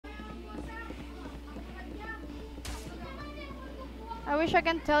I wish I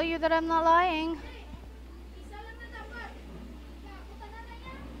can tell you that I'm not lying.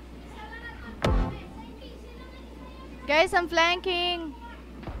 Guys, I'm flanking.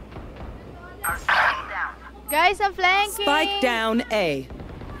 Guys, I'm flanking. Spike down A.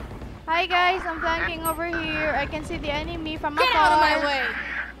 Hi guys, I'm flanking over here. I can see the enemy from afar. Get out of my way.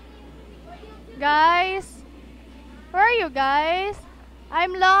 Guys, where are you guys?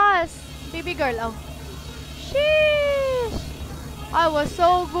 I'm lost. Baby girl, oh. Sheesh. I was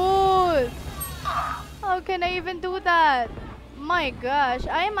so good. How can I even do that? My gosh,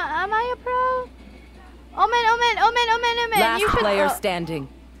 am I a pro? Omen. Last You should, player standing.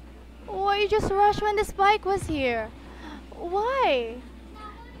 why you just rushed when the spike was here? Why?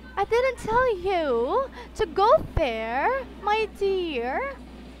 I didn't tell you to go there, my dear.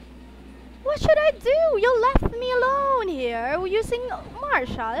 What should I do? You left me alone here using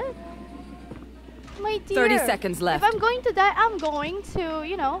Marshall. My dear. 30 seconds left. If I'm going to die, I'm going to,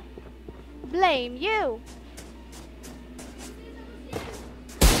 you know, blame you.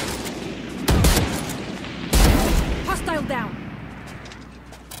 Hostile down.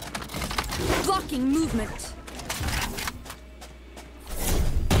 Blocking movement.